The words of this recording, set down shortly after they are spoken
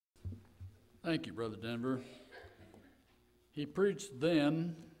Thank you, Brother Denver. He preached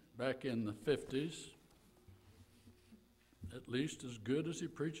then, back in the 50s, at least as good as he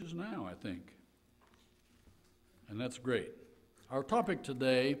preaches now, I think. And that's great. Our topic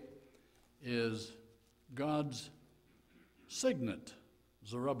today is God's Signet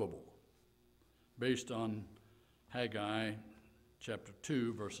Zerubbabel, based on Haggai chapter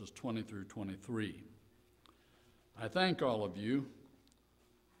 2, verses 20 through 23. I thank all of you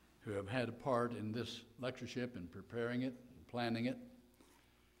who have had a part in this lectureship in preparing it and planning it,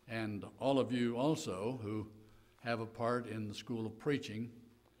 and all of you also who have a part in the School of Preaching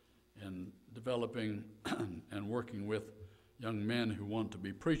and developing and working with young men who want to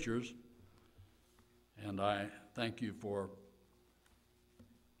be preachers. And I thank you for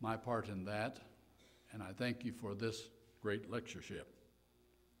my part in that, and I thank you for this great lectureship.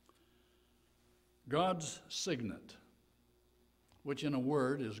 God's signet, which in a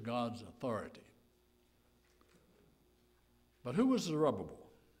word is God's authority. But who was Zerubbabel,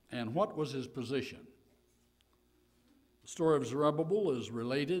 and what was his position? The story of Zerubbabel is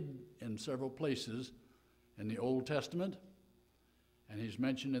related in several places in the Old Testament, and he's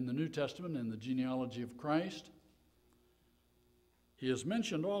mentioned in the New Testament in the genealogy of Christ. He is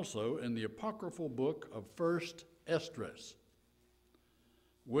mentioned also in the apocryphal book of 1st Esdras,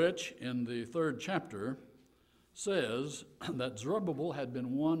 which in the 3rd chapter says that Zerubbabel had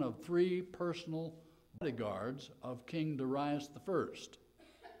been one of 3 personal bodyguards of King Darius I,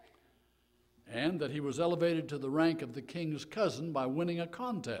 and that he was elevated to the rank of the king's cousin by winning a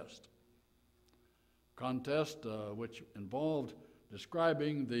contest. Which involved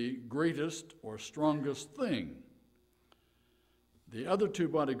describing the greatest or strongest thing. The other 2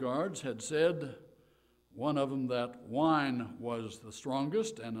 bodyguards had said, one of them that wine was the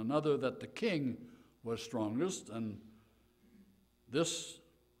strongest, and another that the king was strongest. And this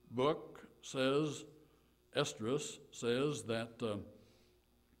book says, Esdras says that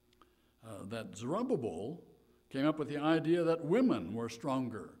that Zerubbabel came up with the idea that women were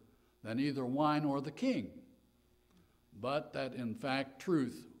stronger than either wine or the king, but that in fact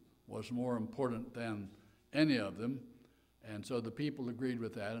truth was more important than any of them, and so the people agreed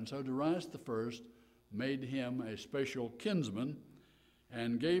with that. And so Darius I made him a special kinsman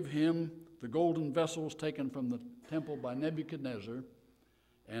and gave him the golden vessels taken from the temple by Nebuchadnezzar,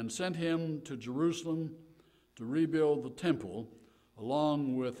 and sent him to Jerusalem to rebuild the temple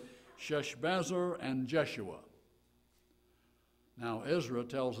along with Sheshbazzar and Jeshua. Now Ezra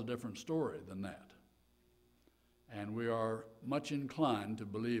tells a different story than that, and we are much inclined to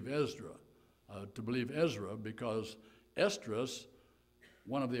believe Ezra because Esdras,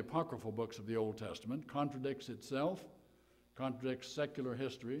 one of the apocryphal books of the Old Testament, contradicts itself, contradicts secular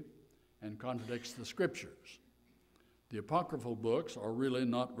history, and contradicts the scriptures. The apocryphal books are really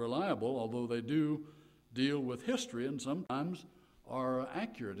not reliable, although they do deal with history and sometimes are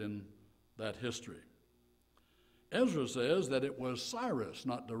accurate in that history. Ezra says that it was Cyrus,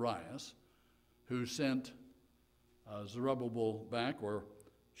 not Darius, who sent Zerubbabel back, or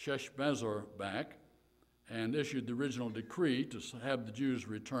Sheshbazzar back, and issued the original decree to have the Jews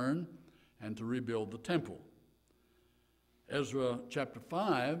return and to rebuild the temple. Ezra chapter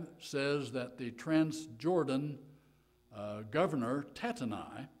 5 says that the Transjordan governor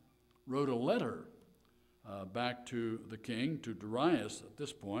Tattenai wrote a letter back to the king, to Darius at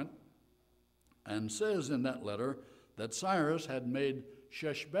this point, and says in that letter that Cyrus had made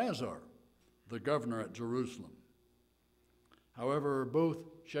Sheshbazzar the governor at Jerusalem. However, both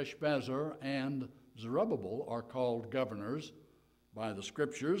Sheshbazzar and Zerubbabel are called governors by the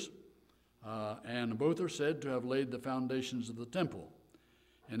scriptures, and both are said to have laid the foundations of the temple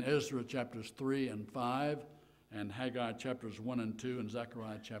in Ezra chapters 3 and 5, and Haggai chapters 1 and 2, and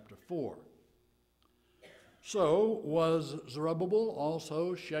Zechariah chapter 4. So, was Zerubbabel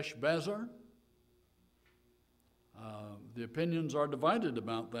also Sheshbazzar? The opinions are divided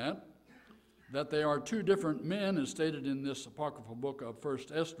about that. That they are 2 different men is stated in this apocryphal book of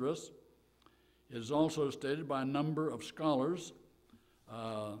 1st Esdras. It is also stated by a number of scholars,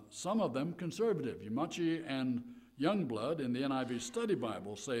 some of them conservative. Yumachi and Youngblood in the NIV Study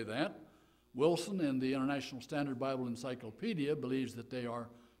Bible say that. Wilson in the International Standard Bible Encyclopedia believes that they are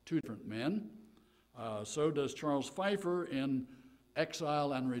 2 different men. So does Charles Pfeiffer in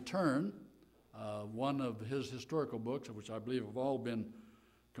Exile and Return, one of his historical books, which I believe have all been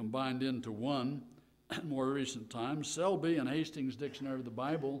combined into one in more recent times. Selby in Hastings' Dictionary of the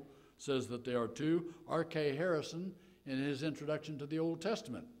Bible says that they are 2. R.K. Harrison, in his introduction to the Old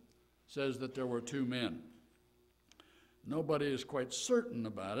Testament, says that there were 2 men. Nobody is quite certain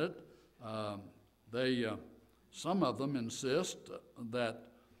about it. Some of them insist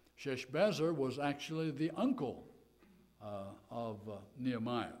that Sheshbazzar was actually the uncle of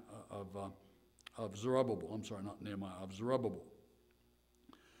Nehemiah, of Zerubbabel. I'm sorry, not Nehemiah, of Zerubbabel.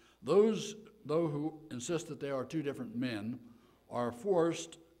 Those, though, who insist that they are two different men are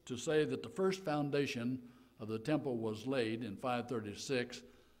forced to say that the first foundation of the temple was laid in 536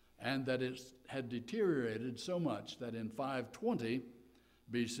 and that it had deteriorated so much that in 520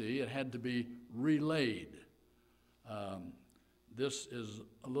 BC it had to be relaid. This is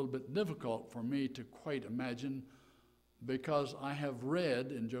a little bit difficult for me to quite imagine because I have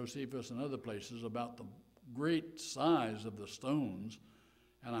read in Josephus and other places about the great size of the stones,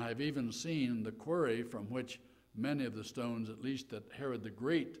 and I have even seen the quarry from which many of the stones, at least that Herod the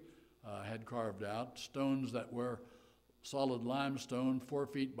Great had carved out, stones that were solid limestone, 4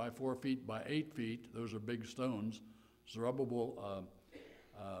 feet by 4 feet by 8 feet. Those are big stones. Zerubbabel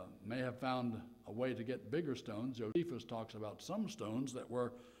may have found a way to get bigger stones. Josephus talks about some stones that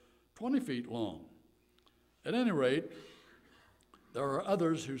were 20 feet long. At any rate, there are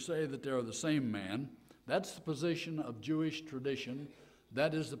others who say that they are the same man. That's the position of Jewish tradition.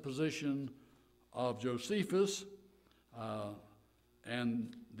 That is the position of Josephus,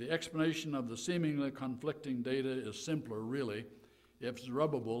 and the explanation of the seemingly conflicting data is simpler, really, if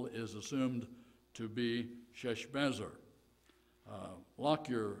Zerubbabel is assumed to be Sheshbazzar.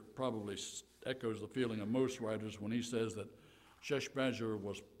 Lockyer probably echoes the feeling of most writers when he says that Sheshbazzar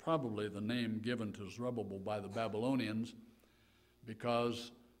was probably the name given to Zerubbabel by the Babylonians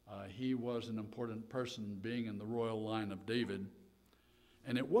because he was an important person, being in the royal line of David.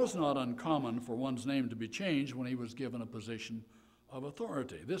 And it was not uncommon for one's name to be changed when he was given a position of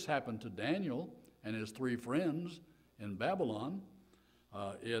authority. This happened to Daniel and his 3 friends in Babylon.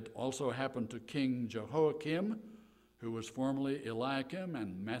 It also happened to King Jehoiakim, who was formerly Eliakim,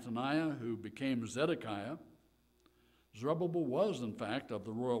 and Mattaniah, who became Zedekiah. Zerubbabel was, in fact, of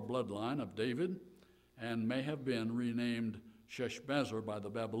the royal bloodline of David and may have been renamed Sheshbazzar by the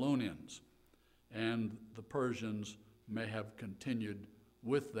Babylonians. And the Persians may have continued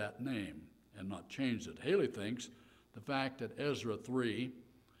with that name and not changed it. Haley thinks the fact that Ezra 3,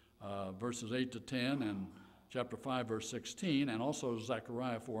 verses 8 to 10, and chapter 5, verse 16, and also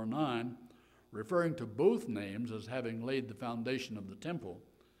Zechariah 4:9, referring to both names as having laid the foundation of the temple,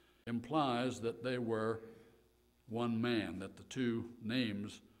 implies that they were one man, that the two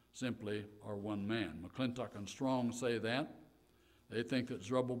names simply are one man. McClintock and Strong say that. They think that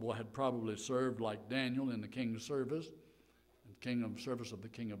Zerubbabel had probably served like Daniel in the king's service, service of the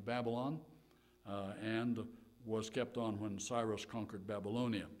king of Babylon, and was kept on when Cyrus conquered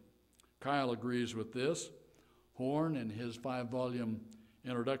Babylonia. Kyle agrees with this. Horn, in his 5-volume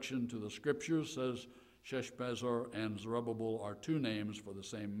introduction to the scriptures, says Sheshbazzar and Zerubbabel are two names for the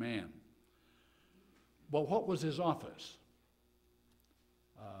same man. But what was his office?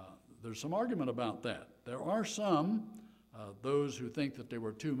 There's some argument about that. There are some, those who think that there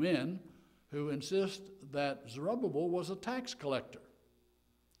were two men, who insist that Zerubbabel was a tax collector.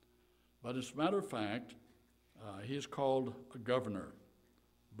 But as a matter of fact, he is called a governor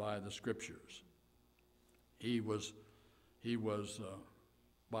by the scriptures. He was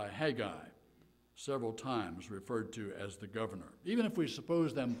by Haggai several times referred to as the governor. Even if we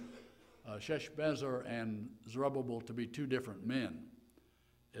suppose them, Sheshbazzar and Zerubbabel, to be two different men,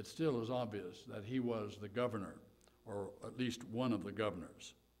 it still is obvious that he was the governor, or at least one of the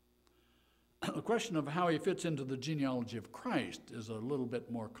governors. The question of how he fits into the genealogy of Christ is a little bit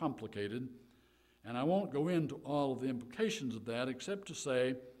more complicated, and I won't go into all of the implications of that except to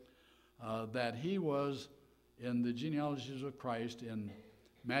say that he was in the genealogies of Christ in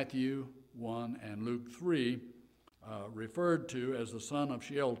Matthew 1 and Luke 3, referred to as the son of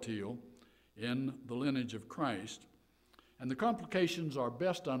Shealtiel in the lineage of Christ. And the complications are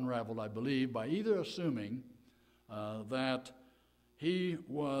best unraveled, I believe, by either assuming that he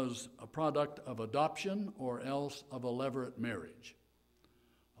was a product of adoption or else of a levirate marriage.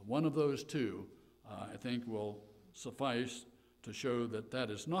 One of those two, I think, will suffice to show that that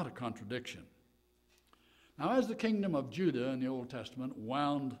is not a contradiction. Now, as the kingdom of Judah in the Old Testament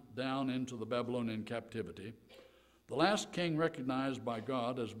wound down into the Babylonian captivity, the last king recognized by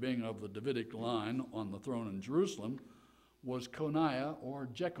God as being of the Davidic line on the throne in Jerusalem was Coniah or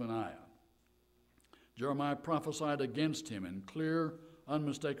Jeconiah. Jeremiah prophesied against him in clear,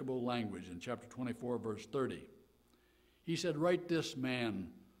 unmistakable language in chapter 24, verse 30. He said, "Write this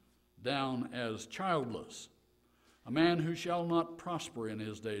man down as childless, a man who shall not prosper in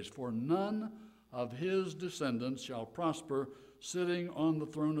his days, for none of his descendants shall prosper, sitting on the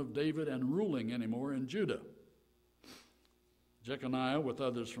throne of David and ruling anymore in Judah." Jeconiah, with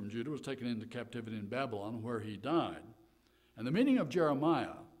others from Judah, was taken into captivity in Babylon, where he died. And the meaning of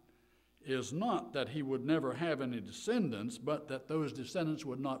Jeremiah is not that he would never have any descendants, but that those descendants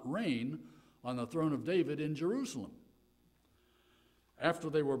would not reign on the throne of David in Jerusalem. After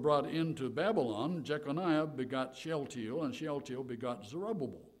they were brought into Babylon, Jeconiah begot Shealtiel, and Shealtiel begot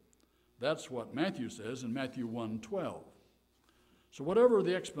Zerubbabel. That's what Matthew says in Matthew 1:12. So whatever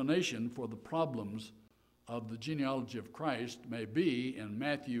the explanation for the problems of the genealogy of Christ may be in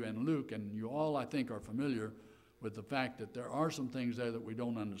Matthew and Luke, and you all, I think, are familiar with the fact that there are some things there that we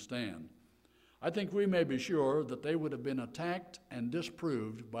don't understand, I think we may be sure that they would have been attacked and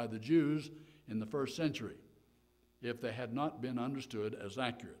disproved by the Jews in the first century if they had not been understood as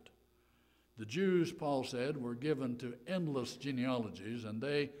accurate. The Jews, Paul said, were given to endless genealogies, and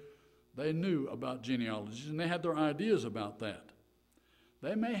they knew about genealogies, and they had their ideas about that.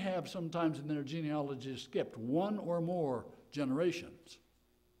 They may have sometimes in their genealogies skipped one or more generations,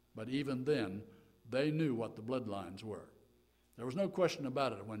 but even then, they knew what the bloodlines were. There was no question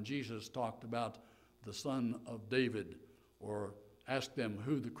about it when Jesus talked about the son of David, or asked them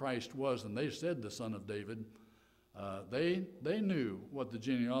who the Christ was, and they said the son of David. They knew what the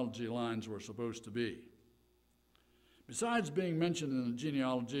genealogy lines were supposed to be. Besides being mentioned in the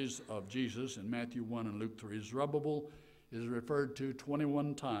genealogies of Jesus in Matthew 1 and Luke 3, Zerubbabel is referred to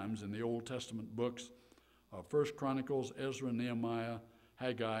 21 times in the Old Testament books of 1 Chronicles, Ezra, Nehemiah,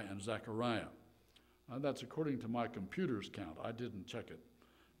 Haggai, and Zechariah. That's according to my computer's count. I didn't check it,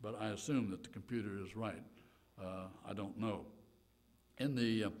 but I assume that the computer is right. I don't know. In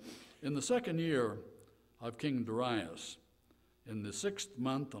the second year of King Darius, in the 6th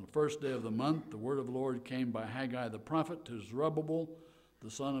month, on the first day of the month, the word of the Lord came by Haggai the prophet to Zerubbabel,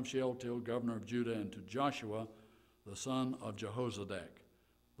 the son of Shealtiel, governor of Judah, and to Joshua, the son of Jehozadak,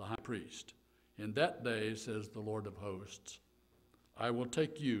 the high priest. In that day, says the Lord of hosts, I will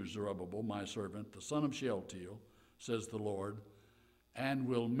take you, Zerubbabel, my servant, the son of Shealtiel, says the Lord, and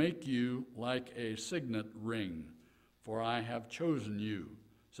will make you like a signet ring, for I have chosen you,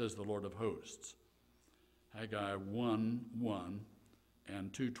 says the Lord of hosts. Haggai 1:1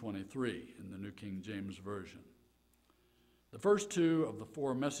 and 2:23 in the New King James Version. The first two of the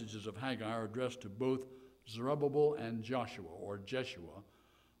four messages of Haggai are addressed to both Zerubbabel and Joshua, or Jeshua,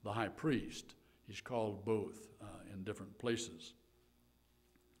 the high priest. He's called both in different places.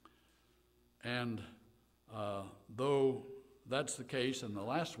 And though that's the case, and the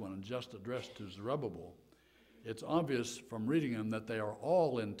last one is just addressed to Zerubbabel, it's obvious from reading them that they are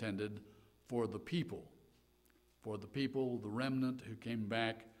all intended for the people, the remnant who came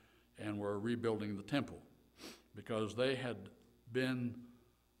back and were rebuilding the temple, because they had been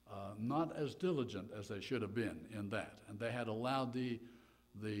not as diligent as they should have been in that, and they had allowed the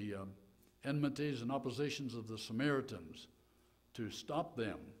enmities and oppositions of the Samaritans to stop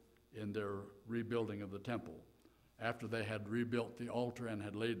them in their rebuilding of the temple after they had rebuilt the altar and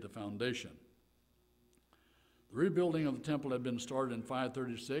had laid the foundation. The rebuilding of the temple had been started in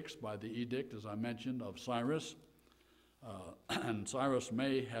 536 by the edict, as I mentioned, of Cyrus. And Cyrus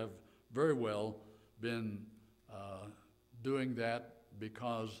may have very well been doing that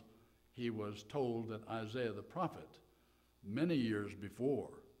because he was told that Isaiah the prophet, many years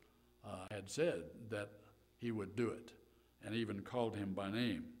before, had said that he would do it, and even called him by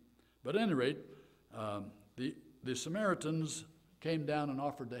name. But at any rate, the Samaritans came down and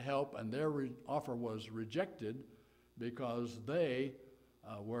offered to help, and their offer was rejected because they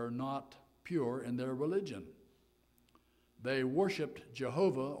were not pure in their religion. They worshiped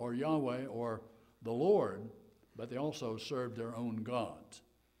Jehovah or Yahweh or the Lord, but they also served their own gods.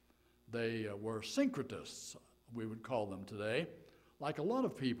 They were syncretists, we would call them today, like a lot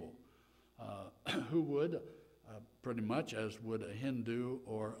of people who would, pretty much as would a Hindu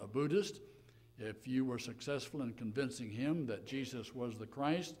or a Buddhist, if you were successful in convincing him that Jesus was the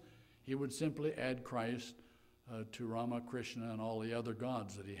Christ, he would simply add Christ to Rama, Krishna, and all the other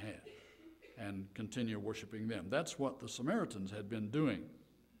gods that he had, and continue worshiping them. That's what the Samaritans had been doing.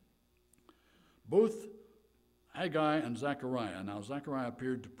 Both Haggai and Zechariah. Now, Zechariah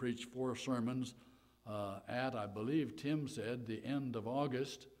appeared to preach 4 sermons at, I believe Tim said, the end of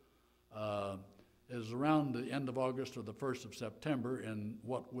August. Is around the end of August or the 1st of September in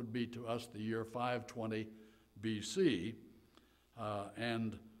what would be to us the year 520 BC.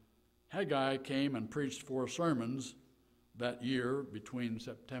 And Haggai came and preached 4 sermons that year between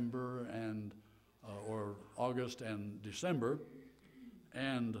September and or August and December.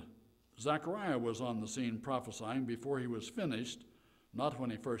 And Zechariah was on the scene prophesying before he was finished, not when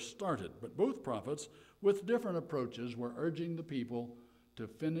he first started. But both prophets, with different approaches, were urging the people to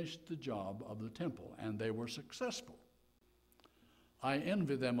finish the job of the temple, and they were successful. I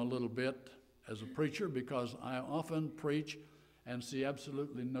envy them a little bit as a preacher because I often preach and see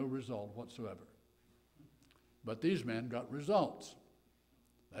absolutely no result whatsoever. But these men got results.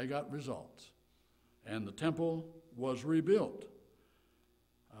 They got results. And the temple was rebuilt.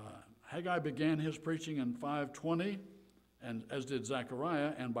 Haggai began his preaching in 520, and as did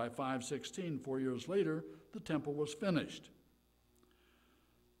Zechariah, and by 516, 4 years later, the temple was finished.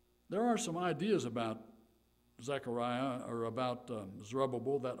 There are some ideas about Zechariah or about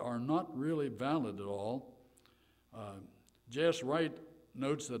Zerubbabel that are not really valid at all. J.S. Wright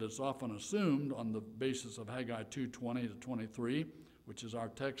notes that it's often assumed on the basis of Haggai 2:20 to 23, which is our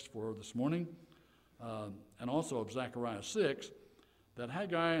text for this morning, and also of Zechariah 6, that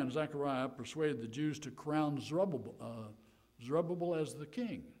Haggai and Zechariah persuaded the Jews to crown Zerubbabel as the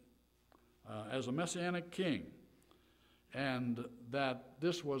king, as a messianic king, and that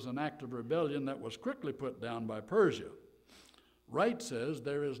this was an act of rebellion that was quickly put down by Persia. Wright says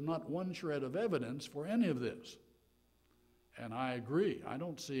there is not one shred of evidence for any of this. And I agree. I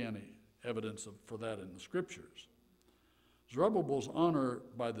don't see any evidence for that in the Scriptures. Zerubbabel's honor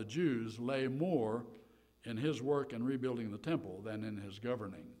by the Jews lay more in his work in rebuilding the temple than in his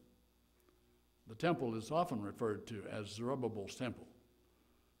governing. The temple is often referred to as Zerubbabel's temple,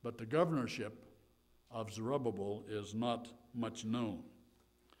 but the governorship of Zerubbabel is not much known.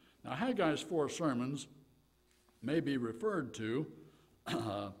 Now, Haggai's 4 sermons may be referred to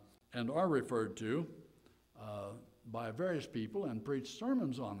and are referred to by various people and preached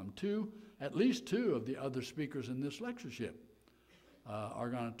sermons on them. At least two of the other speakers in this lectureship are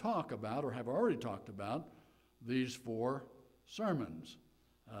going to talk about, or have already talked about, these 4 sermons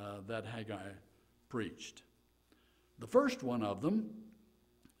that Haggai preached. The first one of them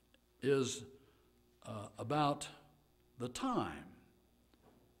is about the time.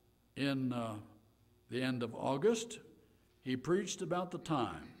 In the end of August, he preached about the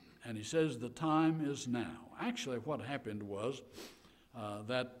time, and he says the time is now. Actually, what happened was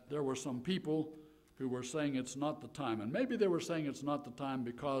that there were some people who were saying it's not the time, and maybe they were saying it's not the time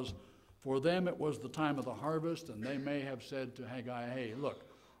because for them it was the time of the harvest, and they may have said to Haggai, hey, look,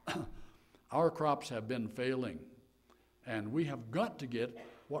 our crops have been failing, and we have got to get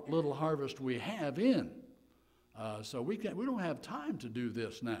what little harvest we have in. So we don't have time to do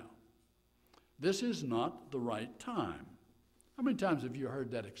this now. This is not the right time. How many times have you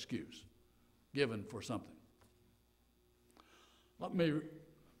heard that excuse given for something? Let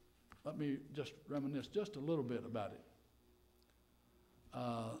me just reminisce just a little bit about it.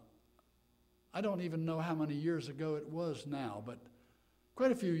 I don't even know how many years ago it was now, but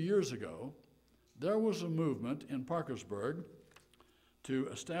quite a few years ago, there was a movement in Parkersburg to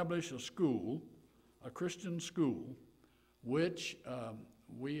establish a school, a Christian school, which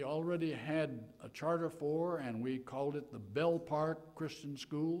we already had a charter for, and we called it the Bell Park Christian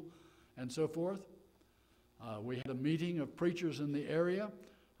School, and so forth. We had a meeting of preachers in the area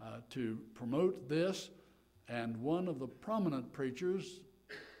to promote this, and one of the prominent preachers,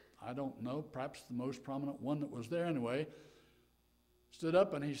 I don't know, perhaps the most prominent one that was there anyway, stood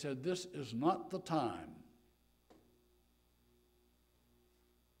up and he said, "This is not the time."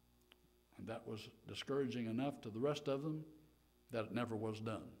 And that was discouraging enough to the rest of them that it never was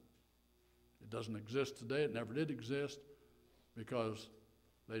done. It doesn't exist today. It never did exist because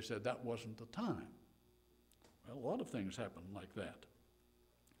they said that wasn't the time. Well, a lot of things happen like that.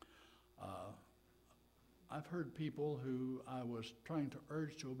 I've heard people who I was trying to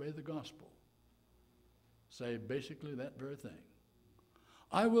urge to obey the gospel say basically that very thing.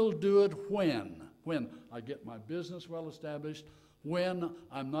 I will do it when I get my business well established, when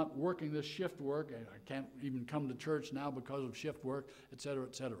I'm not working this shift work, I can't even come to church now because of shift work, et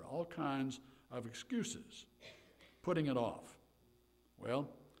cetera, all kinds of excuses, putting it off. Well,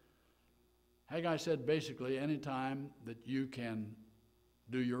 Haggai said basically any time that you can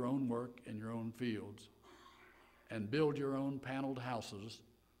do your own work in your own fields and build your own paneled houses,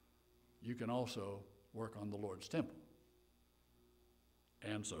 you can also work on the Lord's temple.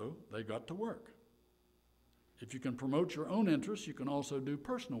 And so they got to work. If you can promote your own interests, you can also do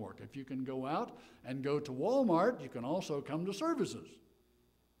personal work. If you can go out and go to Walmart, you can also come to services.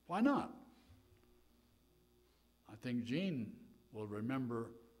 Why not? I think Gene will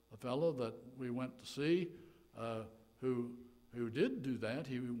remember a fellow that we went to see who did do that.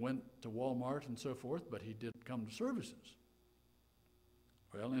 He went to Walmart and so forth, but he did come to services.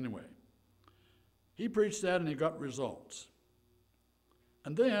 Well, anyway, he preached that and he got results.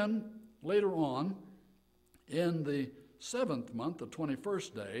 And then later on, in the 7th month, the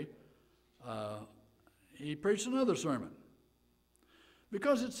 21st day, he preached another sermon.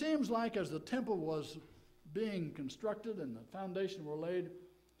 Because it seems like as the temple was being constructed and the foundation were laid,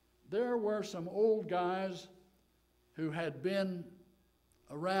 there were some old guys who had been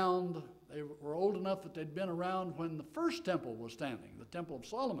around, they were old enough that they'd been around when the first temple was standing, the Temple of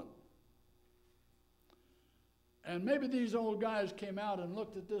Solomon. And maybe these old guys came out and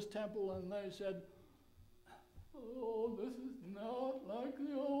looked at this temple and they said, "Oh, this is not like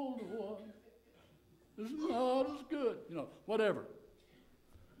the old one. It's not as good." Whatever.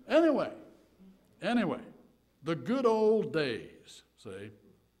 Anyway, the good old days, see?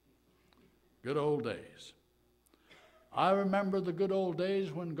 Good old days. I remember the good old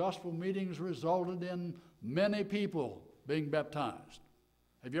days when gospel meetings resulted in many people being baptized.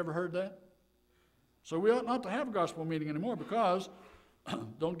 Have you ever heard that? So we ought not to have a gospel meeting anymore because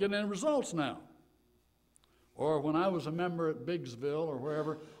don't get any results now. Or when I was a member at Biggsville or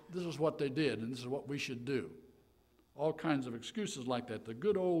wherever, this is what they did and this is what we should do. All kinds of excuses like that. The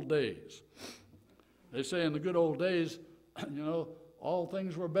good old days. They say in the good old days, all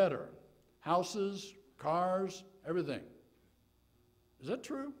things were better. Houses, cars, everything. Is that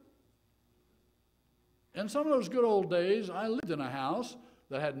true? In some of those good old days, I lived in a house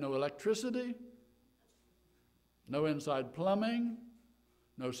that had no electricity, no inside plumbing,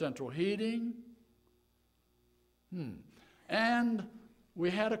 no central heating. And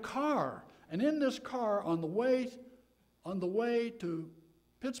we had a car. And in this car, on the way to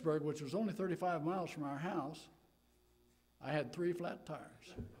Pittsburgh, which was only 35 miles from our house, I had 3 flat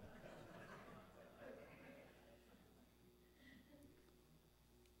tires.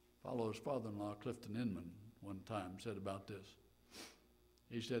 Fallow's father-in-law, Clifton Inman, one time said about this.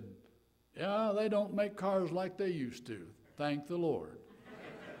 He said, "Yeah, they don't make cars like they used to. Thank the Lord."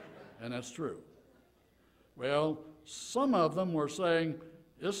 And that's true. Well, some of them were saying,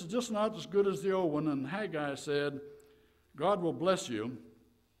 "This is just not as good as the old one." And Haggai said, "God will bless you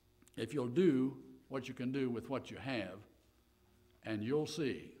if you'll do what you can do with what you have, and you'll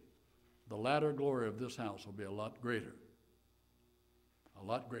see the latter glory of this house will be a lot greater. A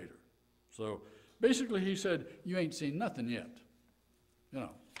lot greater." So basically he said, you ain't seen nothing yet.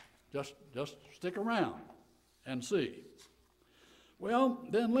 Just stick around and see. Well,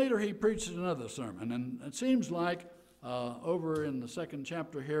 then later he preached another sermon, and it seems like over in the 2nd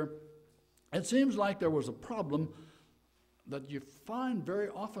chapter here, it seems like there was a problem that you find very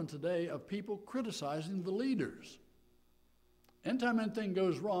often today of people criticizing the leaders. Anytime anything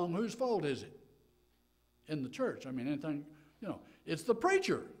goes wrong, whose fault is it? In the church. Anything, it's the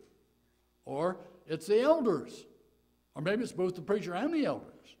preacher, or it's the elders, or maybe it's both the preacher and the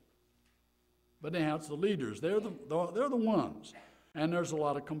elders. But anyhow, it's the leaders. They're the ones. And there's a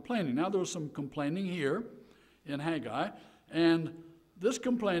lot of complaining. Now, there was some complaining here in Haggai, and this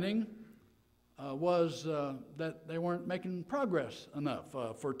complaining was that they weren't making progress enough.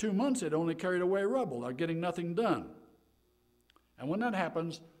 For 2 months, they'd only carried away rubble. They're getting nothing done. And when that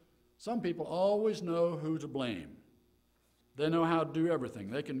happens, some people always know who to blame. They know how to do everything.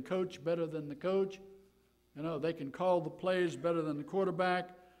 They can coach better than the coach. They can call the plays better than the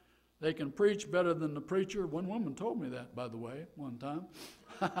quarterback. They can preach better than the preacher. One woman told me that, by the way, one time.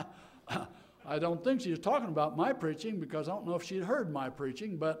 I don't think she was talking about my preaching because I don't know if she'd heard my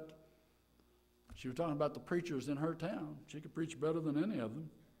preaching, but she was talking about the preachers in her town. She could preach better than any of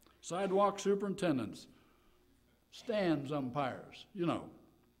them. Sidewalk superintendents, stands umpires,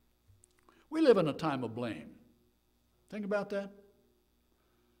 We live in a time of blame. Think about that.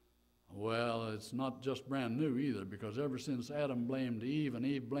 Well, it's not just brand new either, because ever since Adam blamed Eve and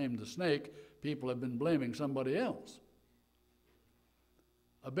Eve blamed the snake, people have been blaming somebody else.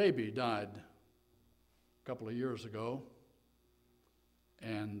 A baby died a couple of years ago,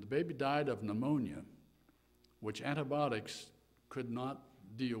 and the baby died of pneumonia, which antibiotics could not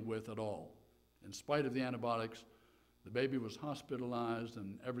deal with at all. In spite of the antibiotics, the baby was hospitalized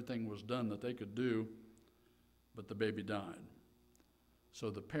and everything was done that they could do, but the baby died. So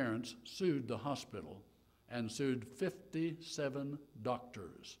the parents sued the hospital and sued 57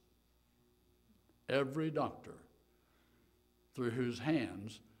 doctors. Every doctor through whose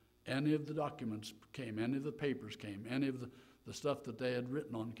hands any of the documents came, any of the papers came, any of the stuff that they had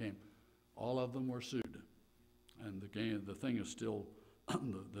written on came, all of them were sued. And the thing is still,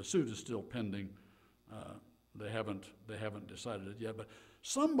 the suit is still pending. They haven't decided it yet, but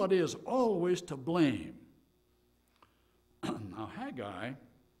somebody is always to blame. Now Haggai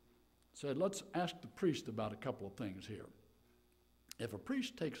said, let's ask the priest about a couple of things here. If a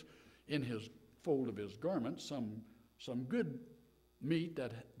priest takes in his fold of his garment some good meat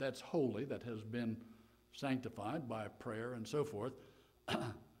that's holy, that has been sanctified by prayer and so forth,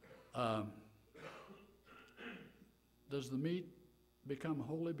 does the meat become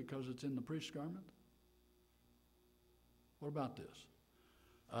holy because it's in the priest's garment? What about this?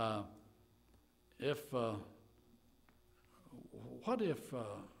 If what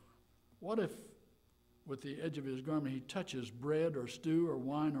if with the edge of his garment he touches bread or stew or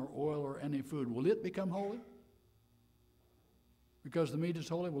wine or oil or any food? Will it become holy? Because the meat is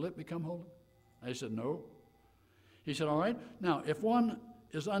holy, will it become holy? They said, no. He said, all right, now if one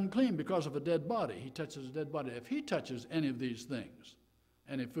is unclean because of a dead body, he touches a dead body. If he touches any of these things,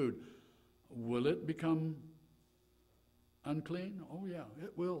 any food, will it become unclean? Oh yeah,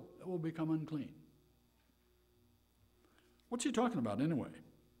 it will. It will become unclean. What's he talking about anyway?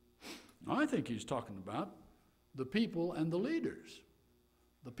 I think he's talking about the people and the leaders.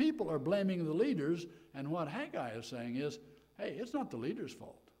 The people are blaming the leaders, and what Haggai is saying is, hey, it's not the leaders'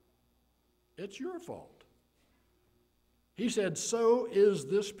 fault. It's your fault. He said, so is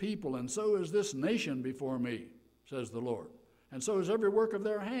this people, and so is this nation before me, says the Lord. And so is every work of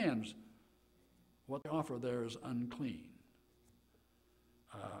their hands. What they offer there is unclean.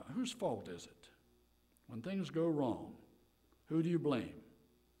 Whose fault is it? When things go wrong, who do you blame?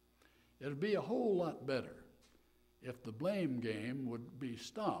 It would be a whole lot better if the blame game would be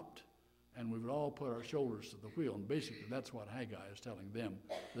stopped and we would all put our shoulders to the wheel. And basically that's what Haggai is telling them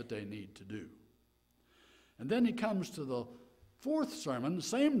that they need to do. And then he comes to the fourth sermon, the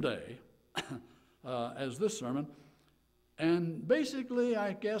same day as this sermon. And basically,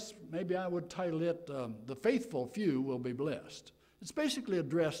 I guess maybe I would title it, The Faithful Few Will Be Blessed. It's basically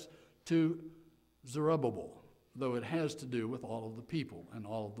addressed to Zerubbabel, though it has to do with all of the people and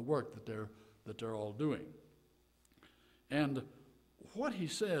all of the work that they're all doing. And what he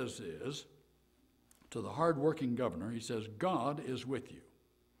says is, to the hard-working governor, he says, God is with you.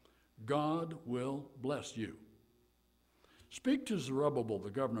 God will bless you. Speak to Zerubbabel,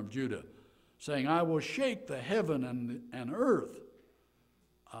 the governor of Judah, saying, I will shake the heaven and earth.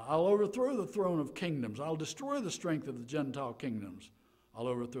 I'll overthrow the throne of kingdoms. I'll destroy the strength of the Gentile kingdoms. I'll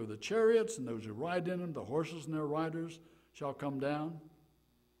overthrow the chariots and those who ride in them. The horses and their riders shall come down.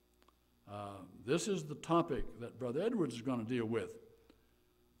 This is the topic that Brother Edwards is going to deal with.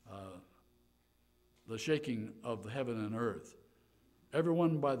 The shaking of the heaven and earth.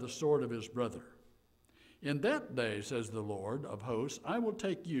 Everyone by the sword of his brother. In that day, says the Lord of hosts, I will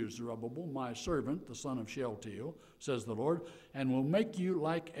take you, Zerubbabel, my servant, the son of Shealtiel, says the Lord, and will make you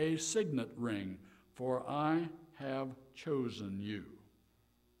like a signet ring, for I have chosen you.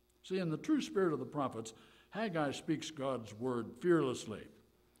 See, in the true spirit of the prophets, Haggai speaks God's word fearlessly,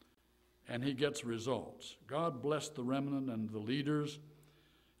 and he gets results. God blessed the remnant and the leaders,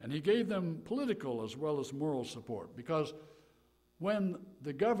 and he gave them political as well as moral support, because when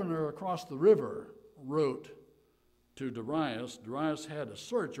the governor across the river wrote to Darius, Darius had a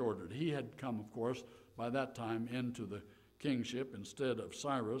search ordered. He had come, of course, by that time into the kingship instead of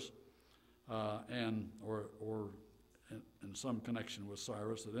Cyrus, or in some connection with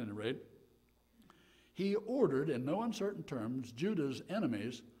Cyrus at any rate. He ordered, in no uncertain terms, Judah's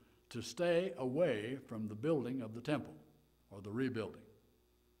enemies to stay away from the building of the temple, or the rebuilding.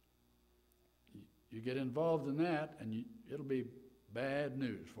 You get involved in that, and it'll be bad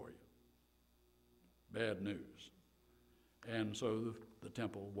news for you. Bad news. And so the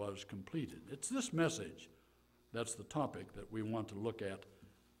temple was completed. It's this message that's the topic that we want to look at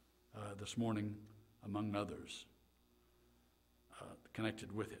this morning, among others,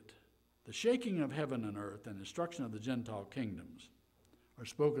 connected with it. The shaking of heaven and earth and destruction of the Gentile kingdoms are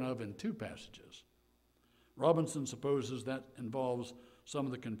spoken of in two passages. Robinson supposes that involves some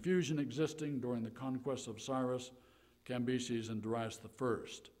of the confusion existing during the conquest of Cyrus, Cambyses, and Darius I.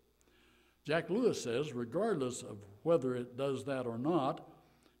 Jack Lewis says, regardless of whether it does that or not,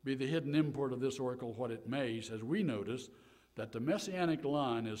 be the hidden import of this oracle what it may, he says, we notice that the messianic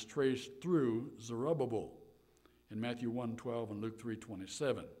line is traced through Zerubbabel in Matthew 1:12 and Luke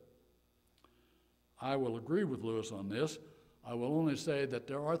 3:27. I will agree with Lewis on this. I will only say that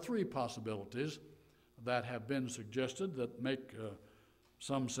there are three possibilities that have been suggested that make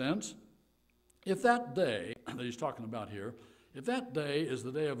some sense. If that day that he's talking about here, if that day is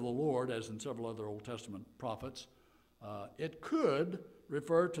the day of the Lord, as in several other Old Testament prophets, it could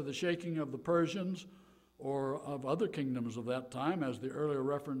refer to the shaking of the Persians or of other kingdoms of that time, as the earlier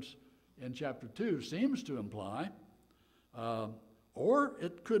reference in chapter 2 seems to imply. Or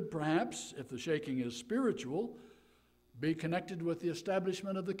it could perhaps, if the shaking is spiritual, be connected with the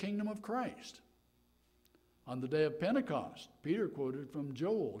establishment of the kingdom of Christ. On the day of Pentecost, Peter quoted from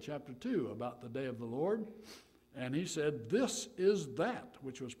Joel chapter 2 about the day of the Lord, and he said, this is that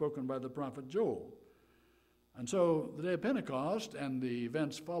which was spoken by the prophet Joel. And so the day of Pentecost and the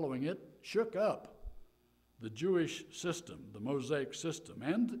events following it shook up the Jewish system, the Mosaic system,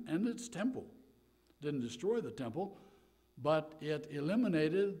 and its temple. Didn't destroy the temple, but it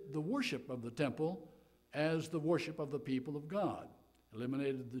eliminated the worship of the temple as the worship of the people of God,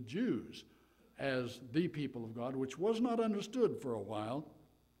 eliminated the Jews as the people of God, which was not understood for a while,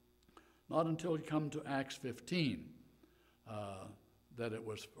 not until you come to Acts 15, that it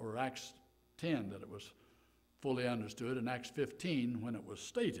was, or Acts 10, that it was fully understood, and Acts 15 when it was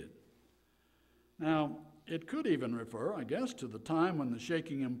stated. Now, it could even refer, I guess, to the time when the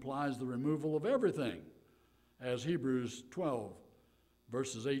shaking implies the removal of everything, as Hebrews 12,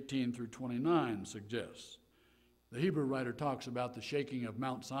 verses 18 through 29 suggests. The Hebrew writer talks about the shaking of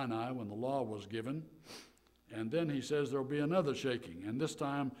Mount Sinai when the law was given, and then he says there will be another shaking, and this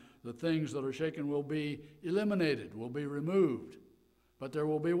time the things that are shaken will be eliminated, will be removed. But there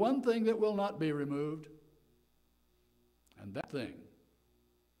will be one thing that will not be removed, and that thing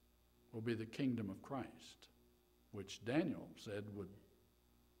will be the kingdom of Christ, which Daniel said would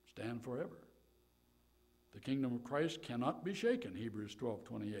stand forever. The kingdom of Christ cannot be shaken, Hebrews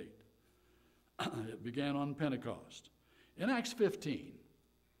 12:28. It began on Pentecost. In Acts 15,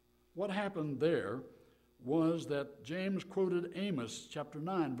 what happened there was that James quoted Amos chapter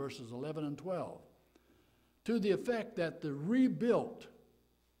 9, verses 11 and 12, to the effect that the rebuilt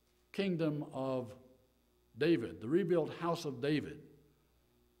kingdom of David, the rebuilt house of David,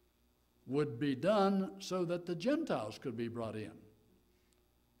 would be done so that the Gentiles could be brought in.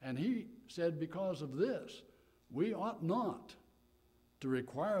 And he said, because of this, we ought not to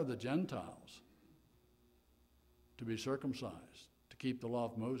require the Gentiles to be circumcised, to keep the law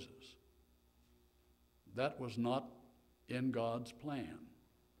of Moses. That was not in God's plan.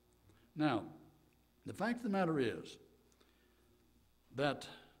 Now, the fact of the matter is that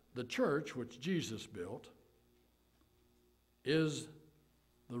the church, which Jesus built, is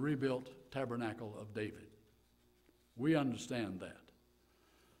the rebuilt tabernacle of David. We understand that.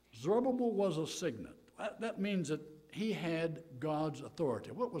 Zerubbabel was a signet. That means that he had God's authority.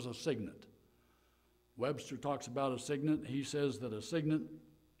 What was a signet? Webster talks about a signet. He says that a signet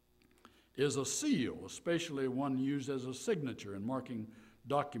is a seal, especially one used as a signature in marking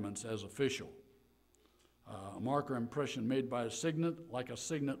documents as official. A marker impression made by a signet, like a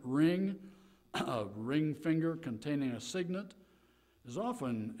signet ring, a ring finger containing a signet, is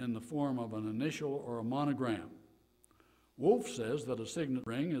often in the form of an initial or a monogram. Wolf says that a signet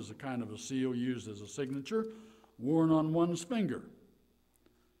ring is a kind of a seal used as a signature worn on one's finger.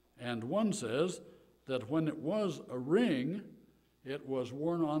 And one says that when it was a ring, it was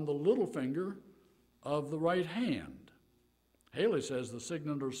worn on the little finger of the right hand. Haley says the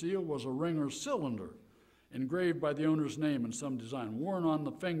signet or seal was a ring or cylinder engraved by the owner's name in some design, worn on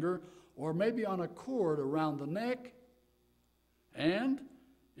the finger or maybe on a cord around the neck, and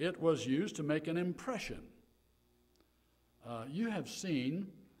it was used to make an impression. You have seen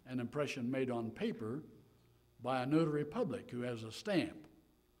an impression made on paper by a notary public who has a stamp,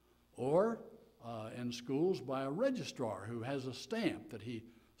 or in schools by a registrar who has a stamp that he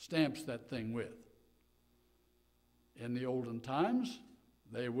stamps that thing with. In the olden times,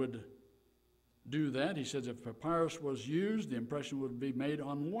 they would do that. He says if papyrus was used, the impression would be made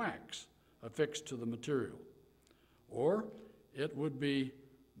on wax affixed to the material. Or it would be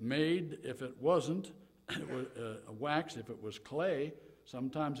made, if it wasn't, a wax, if it was clay,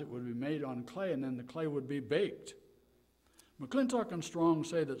 sometimes it would be made on clay and then the clay would be baked. McClintock and Strong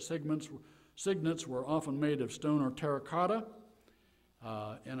say that signets were often made of stone or terracotta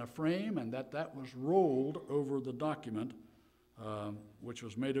in a frame, and that was rolled over the document, which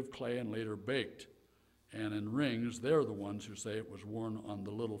was made of clay and later baked. And in rings, they're the ones who say it was worn on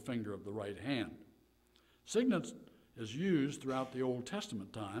the little finger of the right hand. Signet is used throughout the Old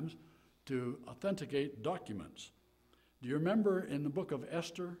Testament times to authenticate documents. Do you remember in the book of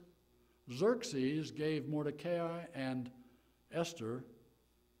Esther, Xerxes gave Mordecai and Esther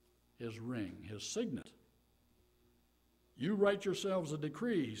his ring, his signet. You write yourselves a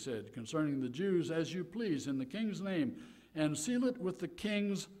decree, he said, concerning the Jews as you please in the king's name, and seal it with the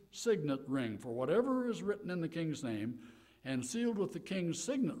king's signet ring. For whatever is written in the king's name and sealed with the king's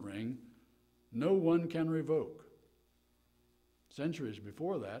signet ring, no one can revoke. Centuries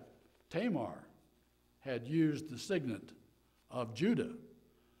before that, Tamar had used the signet of Judah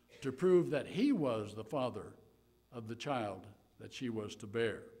to prove that he was the father of the child that she was to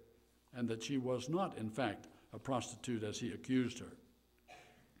bear, and that she was not, in fact, a prostitute as he accused her.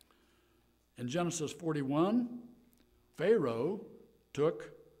 In Genesis 41, Pharaoh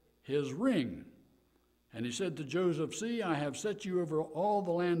took his ring, and he said to Joseph, "See, I have set you over all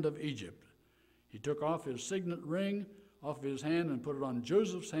the land of Egypt." He took off his signet ring off of his hand and put it on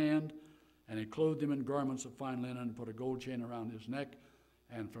Joseph's hand, and he clothed him in garments of fine linen and put a gold chain around his neck.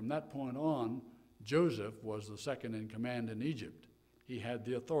 And from that point on, Joseph was the second in command in Egypt. he had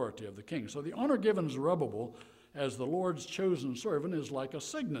the authority of the king. So the honor given Zerubbabel as the Lord's chosen servant is like a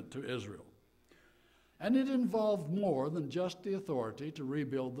signet to Israel. And it involved more than just the authority to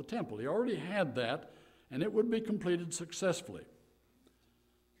rebuild the temple. He already had that, and it would be completed successfully.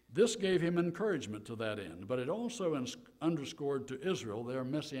 This gave him encouragement to that end, but it also underscored to Israel their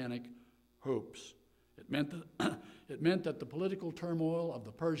messianic hopes. It meant that the political turmoil of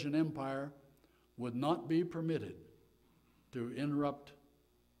the Persian Empire would not be permitted to interrupt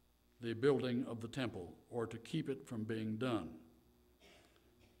the building of the temple or to keep it from being done.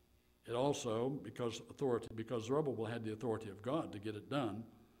 It also, because Zerubbabel had the authority of God to get it done,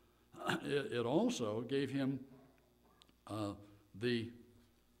 it also gave him the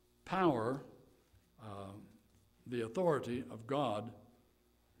power, the authority of God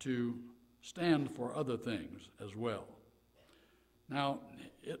to stand for other things as well. Now,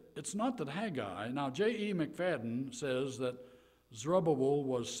 it's not that Haggai, now J.E. McFadden says that Zerubbabel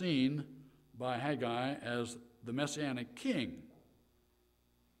was seen by Haggai as the Messianic king.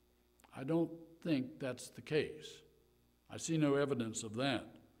 I don't think that's the case. I see no evidence of that.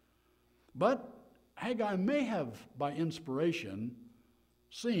 But Haggai may have, by inspiration,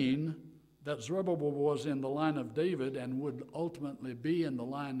 seen that Zerubbabel was in the line of David and would ultimately be in the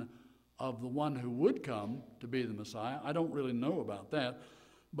line of the one who would come to be the Messiah. I don't really know about that,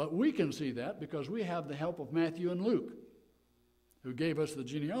 but we can see that because we have the help of Matthew and Luke, who gave us the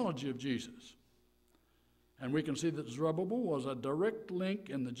genealogy of Jesus. And we can see that Zerubbabel was a direct link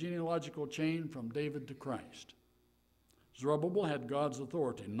in the genealogical chain from David to Christ. Zerubbabel had God's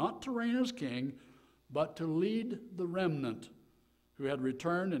authority, not to reign as king, but to lead the remnant who had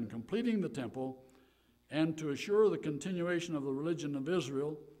returned in completing the temple and to assure the continuation of the religion of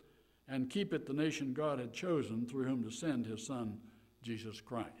Israel and keep it the nation God had chosen through whom to send his son, Jesus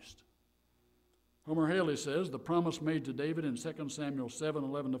Christ. Homer Haley says the promise made to David in 2 Samuel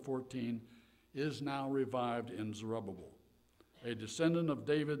 7:11-14 is now revived in Zerubbabel, a descendant of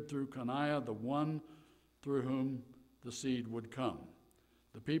David through Coniah, the one through whom the seed would come.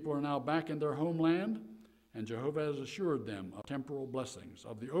 The people are now back in their homeland, and Jehovah has assured them of temporal blessings,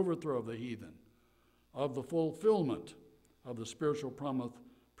 of the overthrow of the heathen, of the fulfillment of the spiritual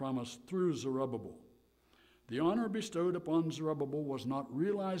promise through Zerubbabel. The honor bestowed upon Zerubbabel was not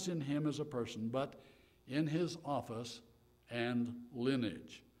realized in him as a person, but in his office and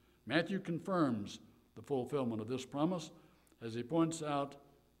lineage. Matthew confirms the fulfillment of this promise as he points out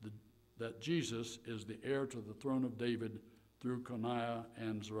that Jesus is the heir to the throne of David through Coniah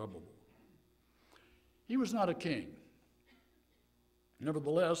and Zerubbabel. He was not a king.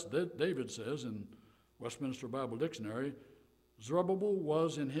 Nevertheless, David says in Westminster Bible Dictionary, Zerubbabel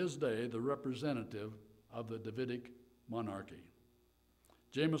was in his day the representative of the Davidic monarchy.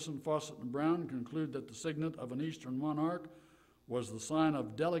 Jameson, Fawcett, and Brown conclude that the signet of an Eastern monarch was the sign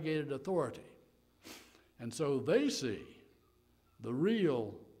of delegated authority. And so they see the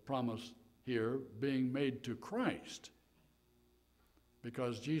real promise here being made to Christ,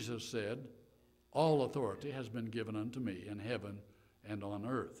 because Jesus said, all authority has been given unto me in heaven and on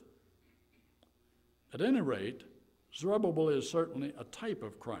earth. At any rate, Zerubbabel is certainly a type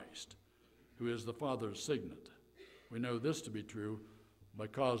of Christ, who is the Father's signet. We know this to be true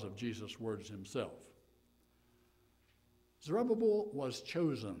because of Jesus' words himself. Zerubbabel was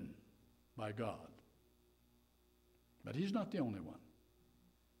chosen by God, but he's not the only one.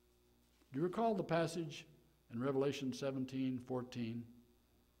 Do you recall the passage in Revelation 17:14,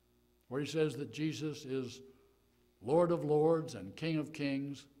 where he says that Jesus is Lord of lords and King of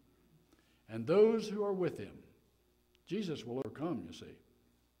kings, and those who are with him, Jesus will overcome, you see,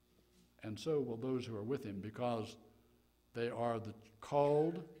 and so will those who are with him, because they are the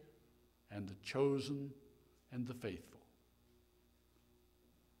called and the chosen and the faithful.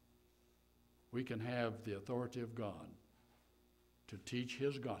 We can have the authority of God to teach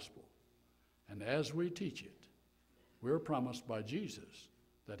his gospel, and as we teach it, we're promised by Jesus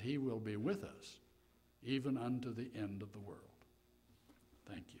that he will be with us even unto the end of the world.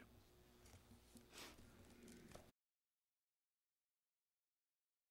 Thank you.